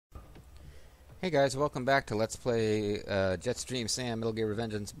Hey guys, welcome back to Let's Play Jetstream Sam, Metal Gear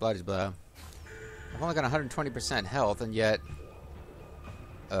Revengeance, blah blah blah. I've only got 120% health, and yet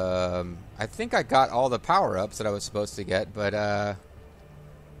I think I got all the power-ups that I was supposed to get, but I've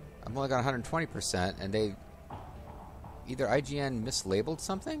only got 120%, and they... either IGN mislabeled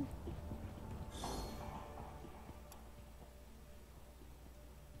something?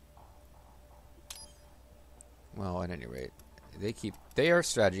 Well, at any rate, their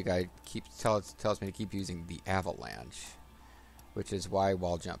strategy guide tells me to keep using the avalanche, which is why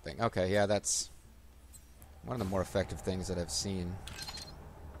wall jumping. Okay, yeah, that's one of the more effective things that I've seen.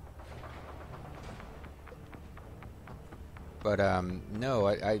 But no,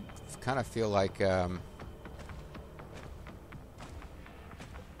 I kind of feel like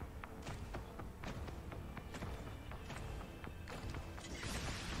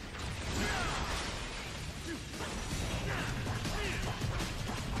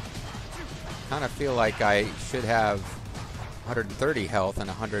I should have 130 health and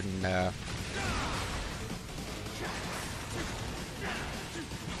 100 and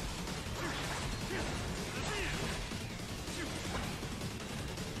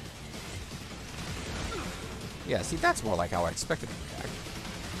yeah, see, that's more like how I expected it to react.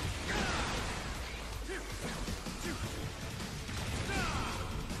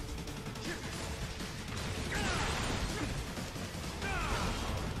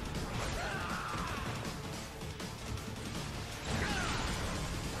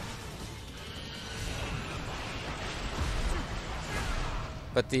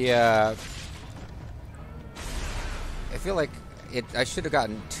 But I feel like I should have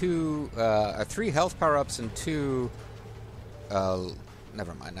gotten 3 health power-ups and 2...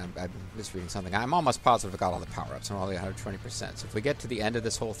 never mind, I'm misreading something. I'm almost positive I got all the power-ups. I'm only 120%. So if we get to the end of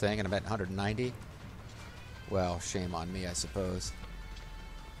this whole thing and I'm at 190, well, shame on me, I suppose.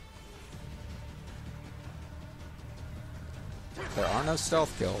 There are no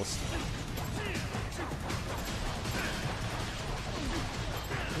stealth kills.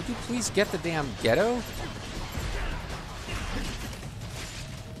 Would you please get the damn ghetto?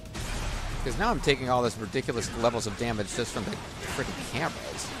 Because now I'm taking all this ridiculous levels of damage just from the freaking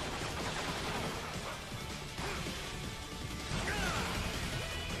cameras.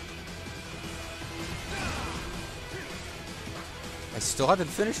 I still haven't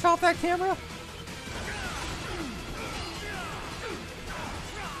finished off that camera?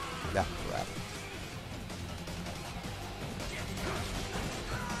 That crap.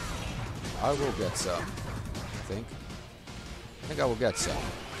 I will get some, I think. I think I will get some.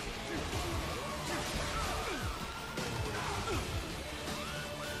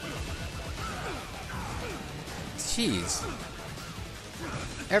 Jeez.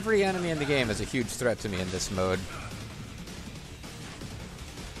 Every enemy in the game is a huge threat to me in this mode.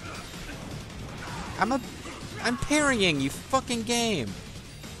 I'm parrying, you fucking game.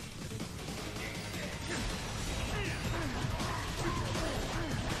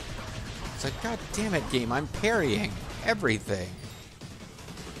 It's like, god damn it, game, I'm parrying everything.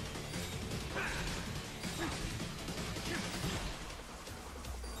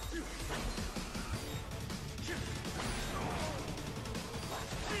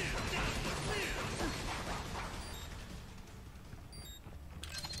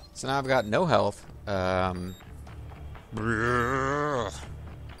 So now I've got no health.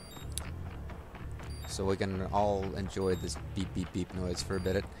 So we can all enjoy this beep beep beep noise for a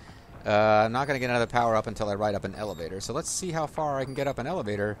bit. I'm not going to get another power up until I ride up an elevator. So let's see how far I can get up an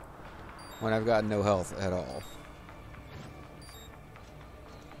elevator when I've got no health at all.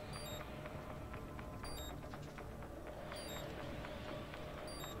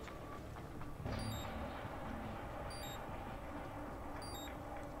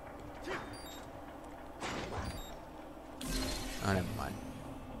 Oh, never mind.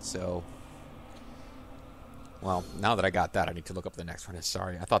 So, well, now that I got that, I need to look up the next one.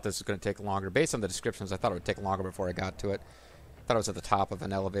 Sorry, I thought this was going to take longer. Based on the descriptions, I thought it would take longer before I got to it. I thought it was at the top of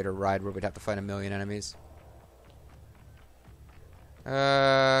an elevator ride where we'd have to fight 1,000,000 enemies.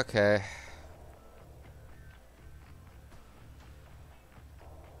 Okay.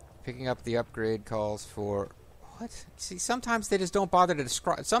 Picking up the upgrade calls for... What? See, sometimes they just don't bother to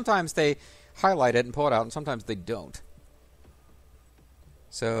describe... Sometimes they highlight it and pull it out, and sometimes they don't.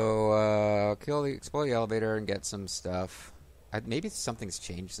 So, explode the elevator and get some stuff. Maybe something's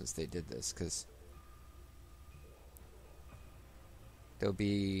changed since they did this, because there'll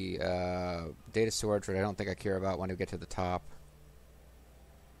be data storage, which I don't think I care about when we get to the top.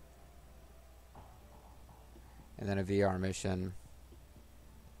 And then a VR mission.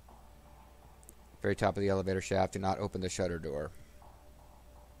 Very top of the elevator shaft, do not open the shutter door.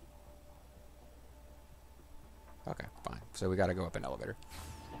 So we got to go up an elevator.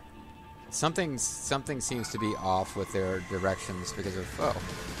 Something seems to be off with their directions because of... Oh.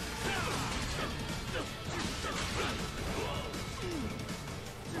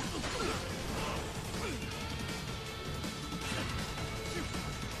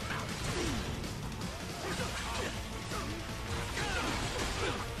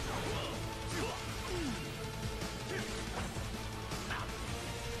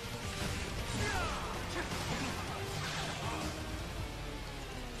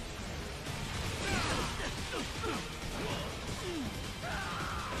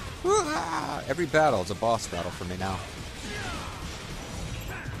 Every battle is a boss battle for me now.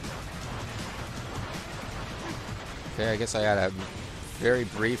 Okay, I guess I had a very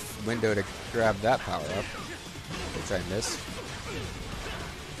brief window to grab that power up, which I missed.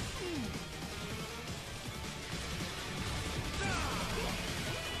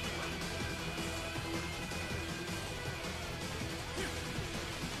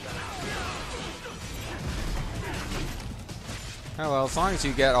 Oh well, as long as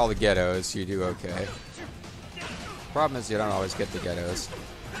you get all the ghettos, you do okay. Problem is you don't always get the ghettos.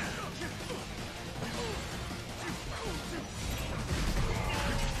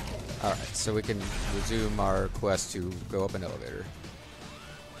 Alright, so we can resume our quest to go up an elevator.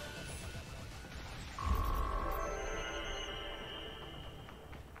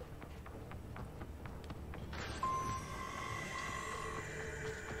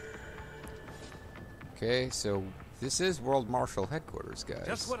 Okay, so this is World Marshal Headquarters, guys.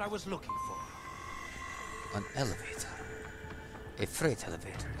 Just what I was looking for. An elevator. A freight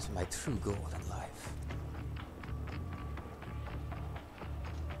elevator is my true goal in life.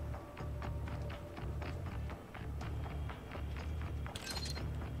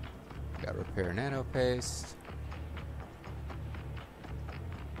 Got repair nano paste.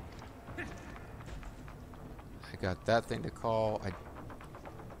 I got that thing to call. I'm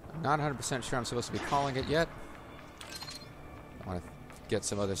not 100% sure I'm supposed to be calling it yet. I want to get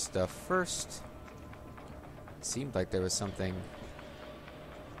some other stuff first. It seemed like there was something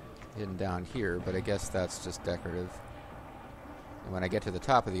hidden down here, but I guess that's just decorative. And when I get to the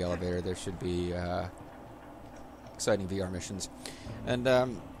top of the elevator, there should be exciting VR missions. And I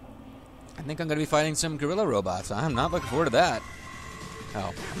think I'm going to be fighting some gorilla robots. I'm not looking forward to that.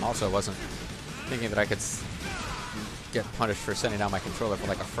 Oh, I also wasn't thinking that I could get punished for sending down my controller for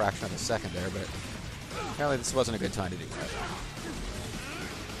like a fraction of a second there, but apparently this wasn't a good time to do that.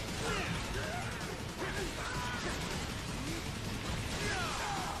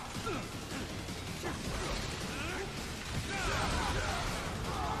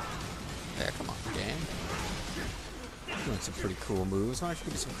 Yeah, come on, game. You're doing some pretty cool moves. Why don't you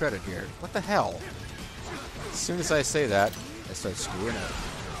give me some credit here? What the hell? As soon as I say that, I start screwing up.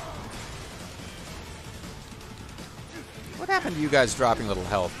 What happened to you guys dropping little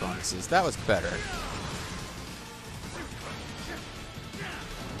health bonuses? That was better.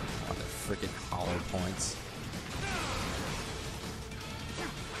 Oh, the freaking hollow points.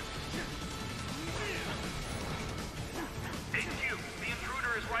 HQ, the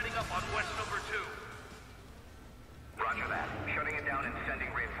intruder is riding up on West number 2. Roger that. Shutting it down and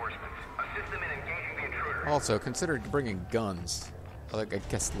sending reinforcements. Assist them in engaging the intruder. Also, consider bringing guns. Like, I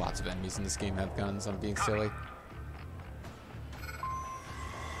guess lots of enemies in this game have guns. I'm being silly.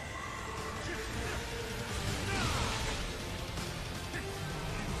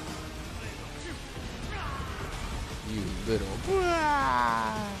 You little...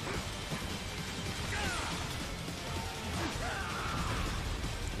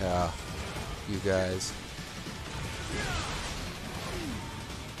 Yeah, you guys.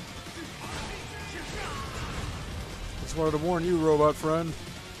 Just wanted to warn you, robot friend.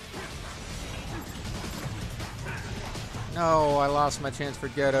 No, I lost my chance for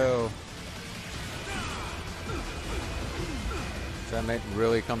ghetto. Which I might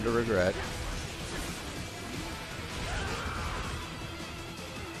really come to regret.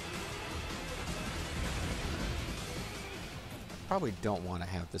 Probably don't want to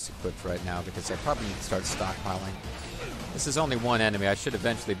have this equipped right now because I probably need to start stockpiling. This is only one enemy. I should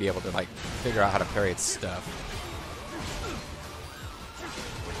eventually be able to like figure out how to parry its stuff.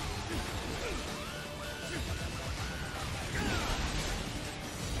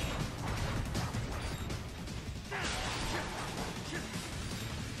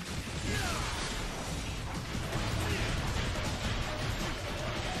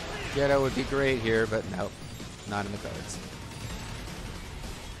 Ghetto would be great here, but nope, not in the cards.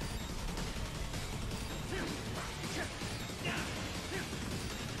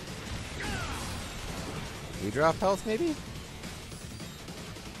 We drop health, maybe?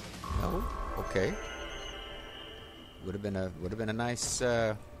 No? Okay. Would have been a nice.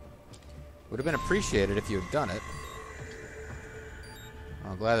 Would have been appreciated if you had done it.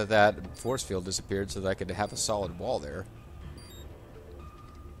 I'm glad that that force field disappeared so that I could have a solid wall there.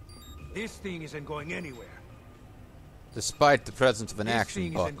 This thing isn't going anywhere. Despite the presence of an This action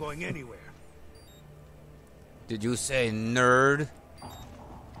thing button. isn't going anywhere. Did you say nerd?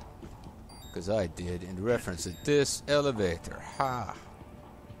 Because I did in reference to this elevator. Ha!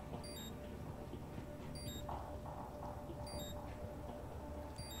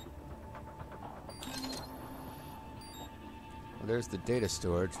 Well, there's the data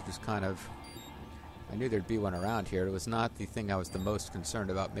storage, which is kind of... I knew there'd be one around here. It was not the thing I was the most concerned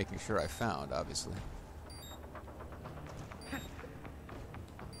about making sure I found, obviously.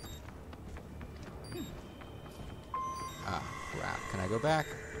 Ah, crap. Can I go back?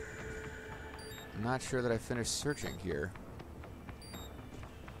 I'm not sure that I finished searching here.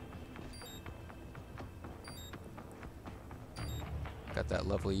 Got that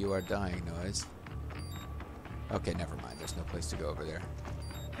lovely "you are dying" noise. Okay, never mind. There's no place to go over there.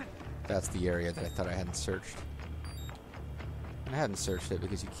 That's the area that I thought I hadn't searched. And I hadn't searched it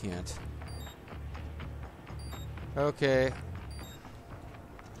because you can't. Okay.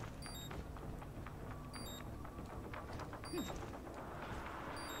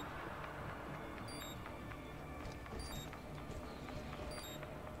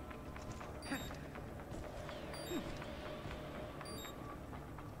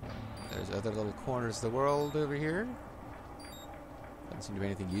 There's other little corners of the world over here. Doesn't seem to be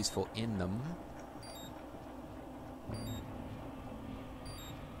anything useful in them.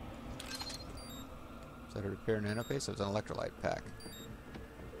 Is that a repair nanobase? It was an electrolyte pack.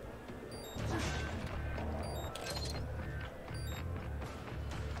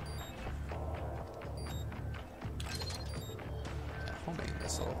 A homing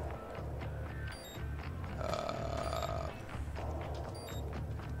missile.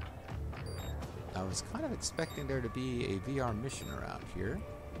 I was kind of expecting there to be a VR mission around here.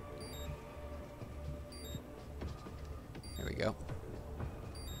 There we go.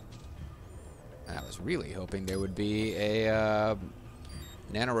 And I was really hoping there would be a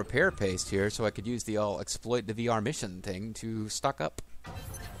nano repair paste here so I could use the all exploit the VR mission thing to stock up.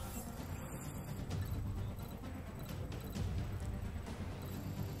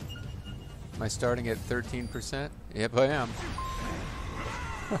 Am I starting at 13%? Yep, I am.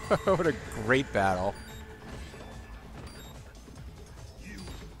 What a great battle.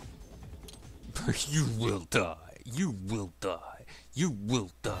 You will die. You will die. You will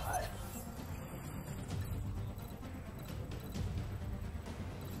die.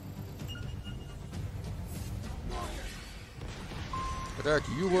 Attack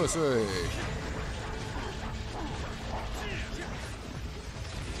USA.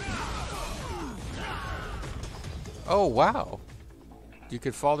 Oh, wow. You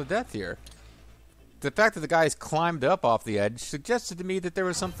could fall to death here. The fact that the guys climbed up off the edge suggested to me that there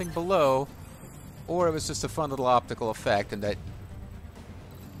was something below, or it was just a fun little optical effect and that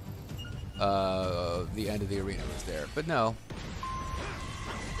the end of the arena was there. But no.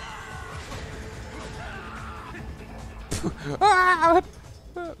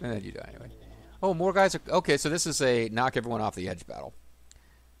 And then you die anyway. Oh, more guys are... Okay, so this is a knock everyone off the edge battle.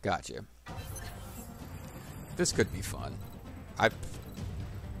 Gotcha. This could be fun.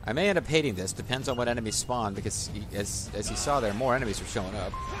 I may end up hating this. Depends on what enemies spawn, because as you saw there, more enemies are showing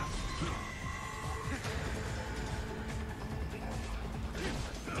up.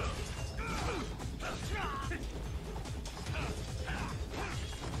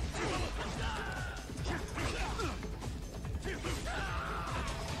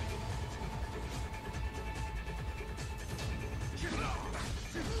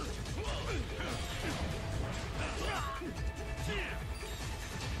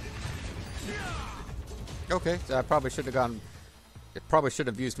 Okay, so I probably should have gone... It probably should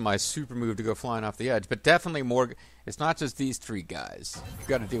have used my super move to go flying off the edge, but definitely more... It's not just these three guys. You've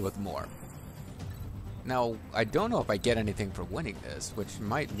got to deal with more. Now, I don't know if I get anything for winning this, which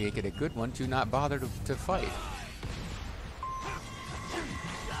might make it a good one to not bother to fight.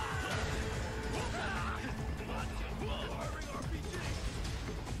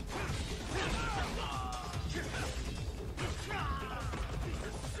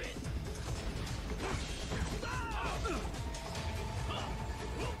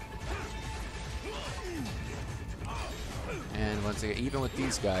 And once again, even with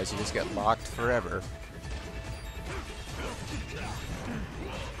these guys, you just get locked forever.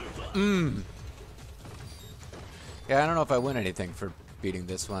 Yeah, I don't know if I win anything for beating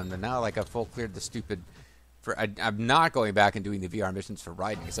this one, but now like I've full cleared the stupid... I'm not going back and doing the VR missions for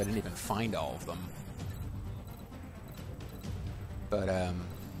riding, because I didn't even find all of them. But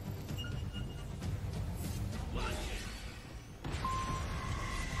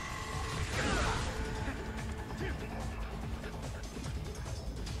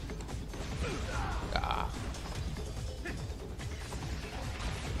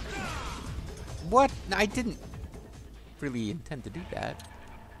what? I didn't really intend to do that.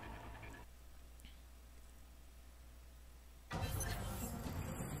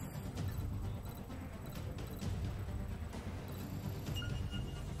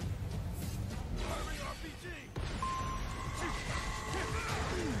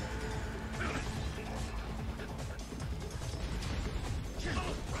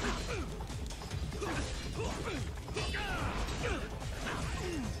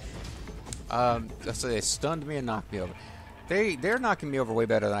 So they stunned me and knocked me over. They're knocking me over way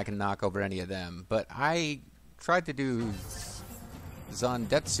better than I can knock over any of them. But I tried to do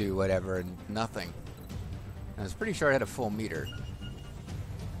Zandetsu, whatever, and nothing. I was pretty sure I had a full meter.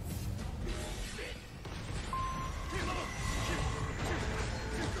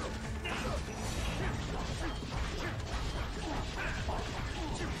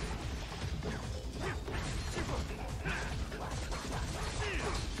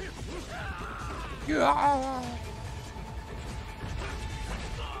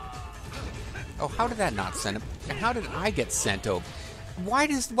 Oh, how did that not send him? And how did I get sent over? Why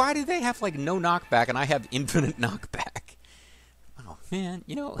do they have like no knockback and I have infinite knockback? Oh man,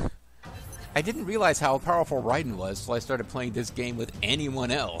 you know, I didn't realize how powerful Raiden was till I started playing this game with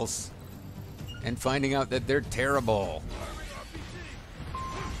anyone else and finding out that they're terrible.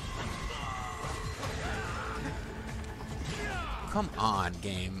 Come on,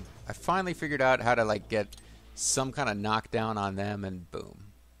 game. I finally figured out how to like get some kind of knockdown on them and boom.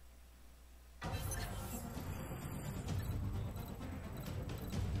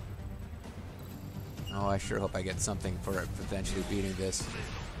 Oh, I sure hope I get something for eventually beating this.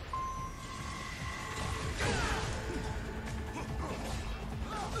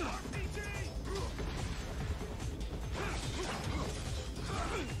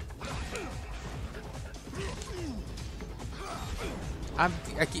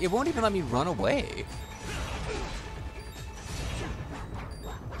 It won't even let me run away.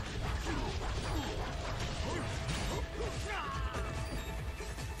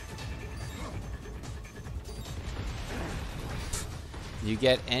 You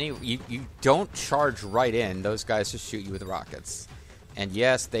get any... You don't charge right in. Those guys just shoot you with rockets. And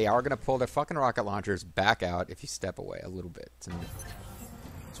yes, they are going to pull their fucking rocket launchers back out if you step away a little bit.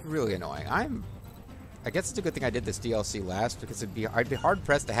 It's really annoying. I guess it's a good thing I did this DLC last, because I'd be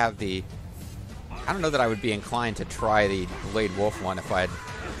hard-pressed to have the... I don't know that I would be inclined to try the Blade Wolf one if I'd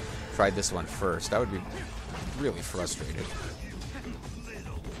tried this one first. I would be really frustrated.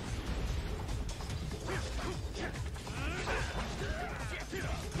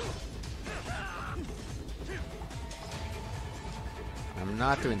 I'm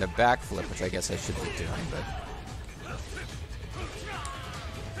not doing the backflip, which I guess I should be doing, but...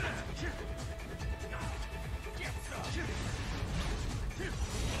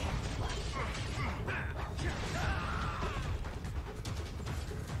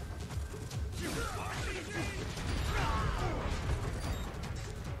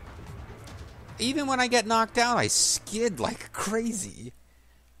 Even when I get knocked down, I skid like crazy.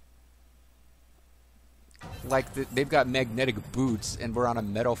 Like, they've got magnetic boots, and we're on a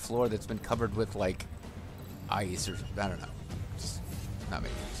metal floor that's been covered with, like, ice or... I don't know. Just not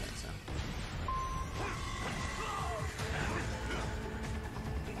making any sense now.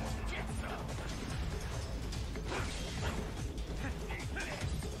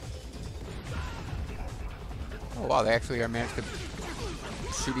 Oh, wow, they actually are managed to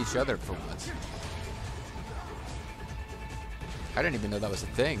shoot each other for once. I didn't even know that was a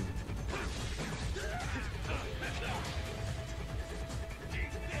thing.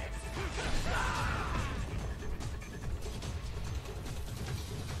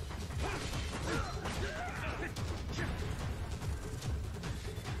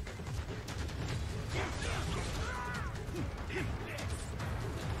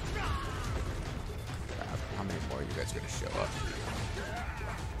 How many more are you guys going to show up?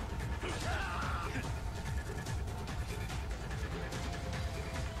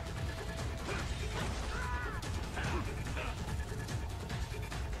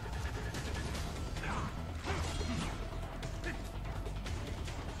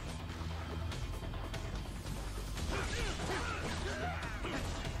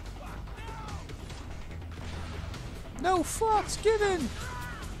 No fucks given!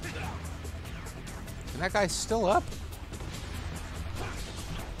 And that guy's still up?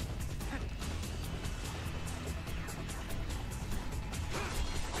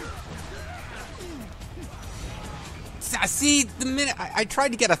 See, the minute I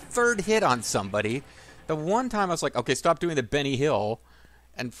tried to get a third hit on somebody, the one time I was like, okay, stop doing the Benny Hill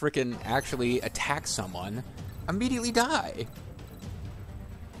and frickin' actually attack someone, immediately die.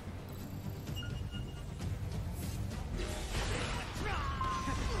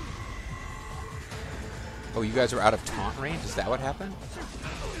 Oh, you guys are out of taunt range? Is that what happened?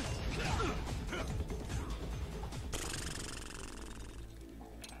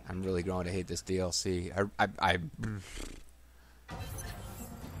 I'm really going to hate this DLC.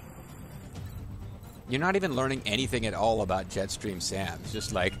 You're not even learning anything at all about Jetstream Sam. It's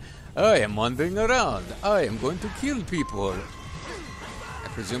just like, I am wandering around. I am going to kill people. And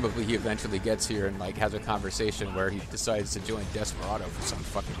presumably he eventually gets here and like has a conversation where he decides to join Desperado for some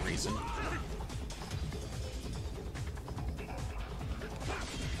fucking reason.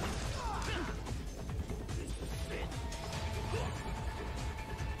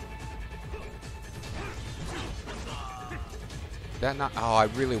 That not? Oh, I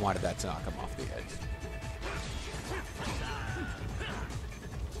really wanted that to knock him off the edge.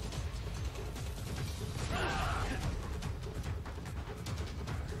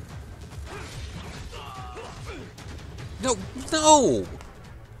 No, no!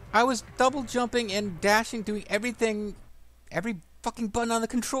 I was double jumping and dashing, doing everything, every fucking button on the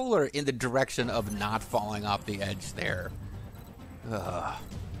controller in the direction of not falling off the edge there. Ugh.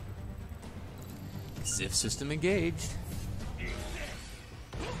 Ziff system engaged.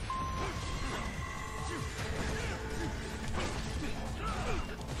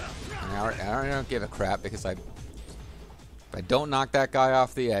 I don't give a crap because if I don't knock that guy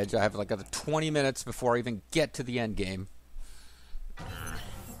off the edge, I have like another 20 minutes before I even get to the end game. I'm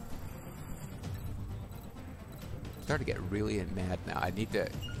starting to get really mad now. I need to,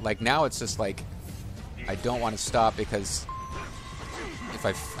 like, now it's just like I don't want to stop because if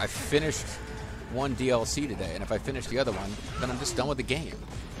I finished one DLC today and if I finish the other one, then I'm just done with the game.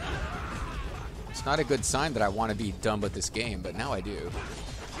 It's not a good sign that I want to be done with this game, but now I do.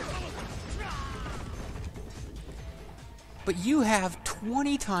 But you have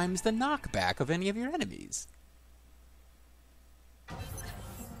 20 times the knockback of any of your enemies.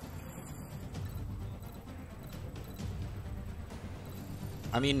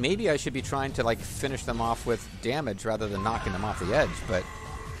 I mean, maybe I should be trying to, like, finish them off with damage rather than knocking them off the edge, but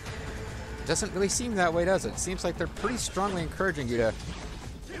it doesn't really seem that way, does it? It seems like they're pretty strongly encouraging you to...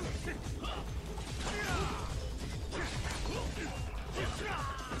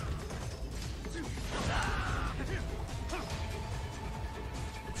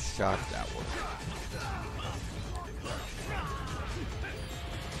 shocked that worked.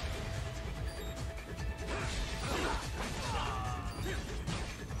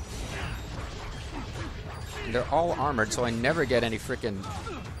 They're all armored, so I never get any frickin'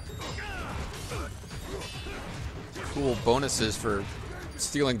 cool bonuses for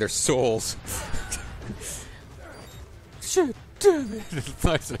stealing their souls. Shit, damn it. It's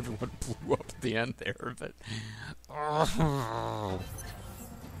nice that everyone blew up at the end there, but... Oh.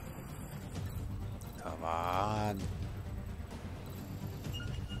 Come on.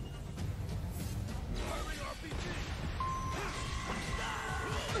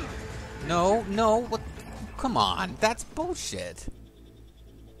 No, no, what? Come on, that's bullshit.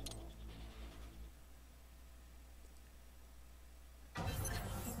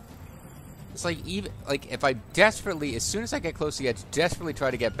 It's like, even, like, if I desperately, as soon as I get close to the edge, desperately try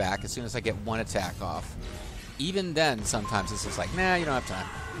to get back as soon as I get one attack off. Even then, sometimes it's just like, nah, you don't have time.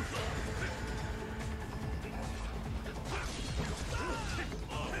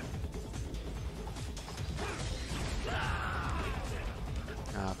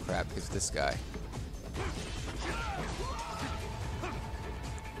 Oh, crap, because this guy.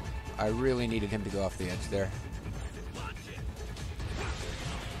 I really needed him to go off the edge there.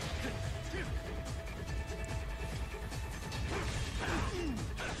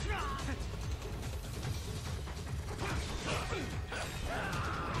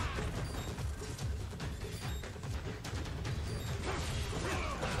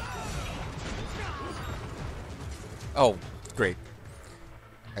 Oh, great.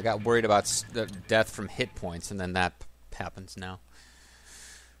 I got worried about the death from hit points, and then that happens now.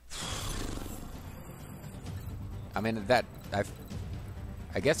 I mean,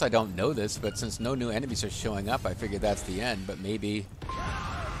 I guess I don't know this, but since no new enemies are showing up, I figured that's the end, but maybe...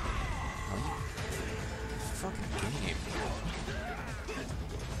 Oh, fucking game.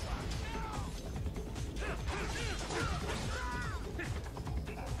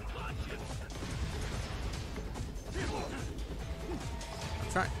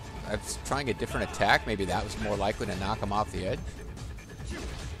 I was trying a different attack. Maybe that was more likely to knock him off the edge.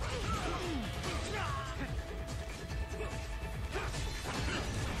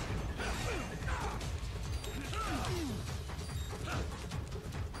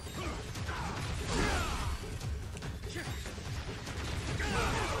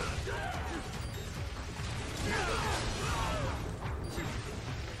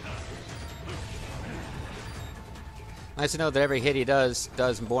 Nice to know that every hit he does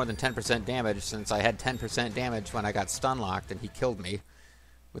more than 10% damage, since I had 10% damage when I got stun locked and he killed me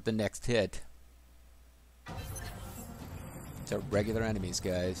with the next hit. These are regular enemies,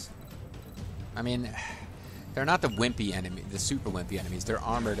 guys. I mean, they're not the wimpy enemy, the super wimpy enemies. They're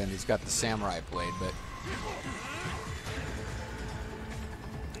armored and he's got the samurai blade, but...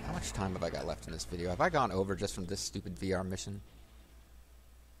 How much time have I got left in this video? Have I gone over just from this stupid VR mission?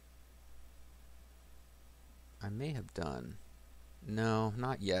 I may have done. No,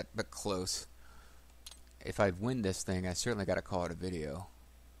 not yet, but close. If I win this thing, I certainly got to call it a video.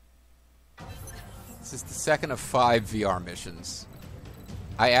 This is the second of 5 VR missions.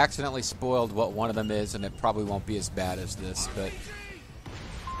 I accidentally spoiled what one of them is, and it probably won't be as bad as this, but...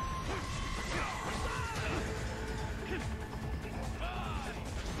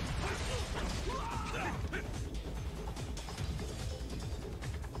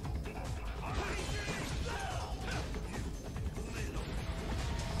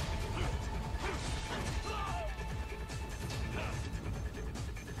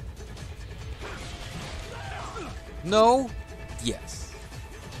 No? Yes.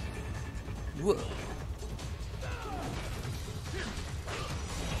 Whoa.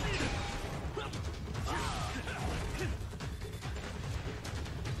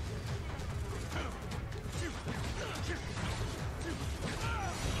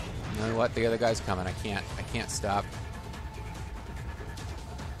 You know what? The other guy's coming. I can't stop.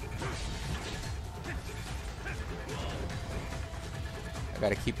 I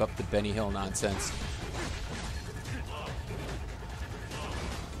gotta keep up the Benny Hill nonsense.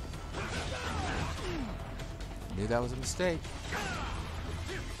 Knew that was a mistake.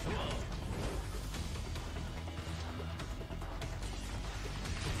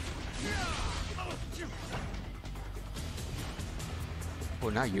 Oh,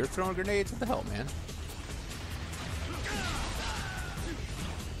 now you're throwing grenades? What the hell, man?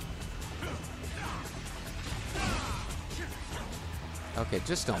 Okay,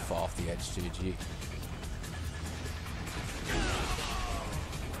 just don't fall off the edge, GG.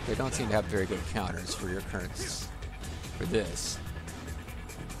 They don't seem to have very good counters for your currents for this.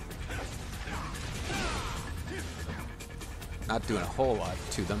 Not doing a whole lot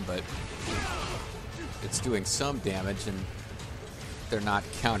to them, but it's doing some damage, and they're not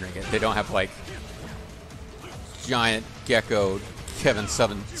countering it. They don't have, like, giant gecko Kevin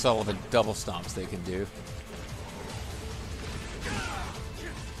Sullivan double stomps they can do.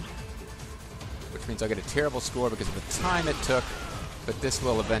 Which means I get a terrible score because of the time it took, but this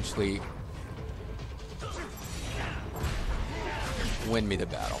will eventually win me the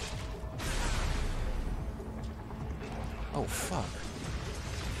battle. Oh, fuck.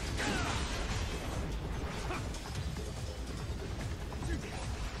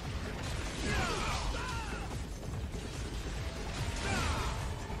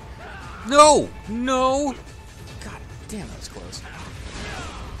 No! No! God damn, that was close.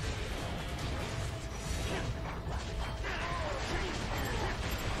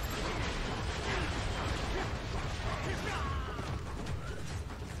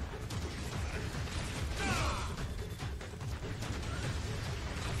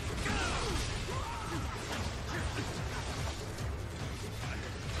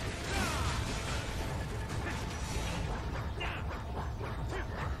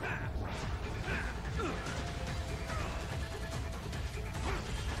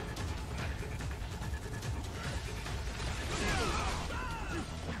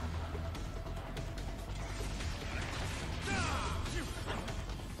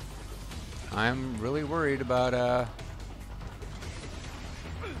 I'm really worried about,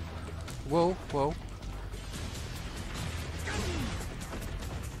 Whoa, whoa.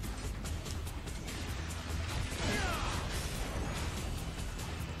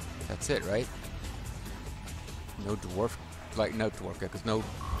 That's it, right? No dwarf, no dwarf geckos, no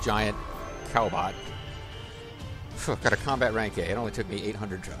giant cowbot. Got a combat rank A. It only took me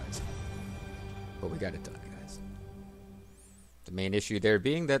 800 tries. But we got it done, guys. The main issue there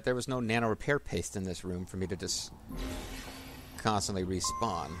being that there was no nano repair paste in this room for me to just constantly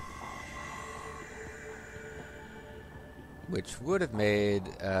respawn. Which would have made,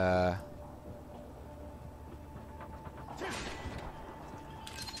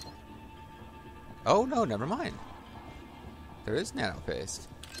 Oh, no, never mind. There is nano paste.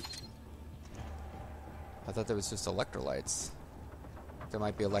 I thought there was just electrolytes. There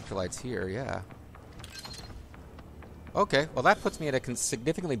might be electrolytes here, yeah. Okay, well that puts me in a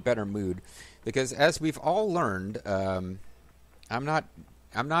significantly better mood, because as we've all learned, I'm not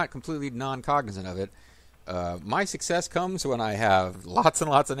completely non-cognizant of it. My success comes when I have lots and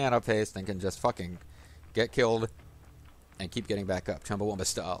lots of nano paste and can just fucking get killed and keep getting back up. Chumbawamba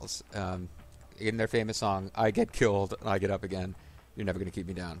styles. In their famous song, I get killed and I get up again. You're never going to keep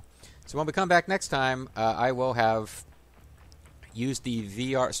me down. So when we come back next time, I will have used the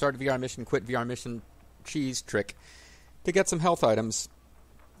start VR mission, quit VR mission cheese trick to get some health items.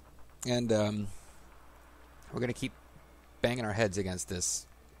 And we're going to keep banging our heads against this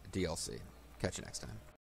DLC. Catch you next time.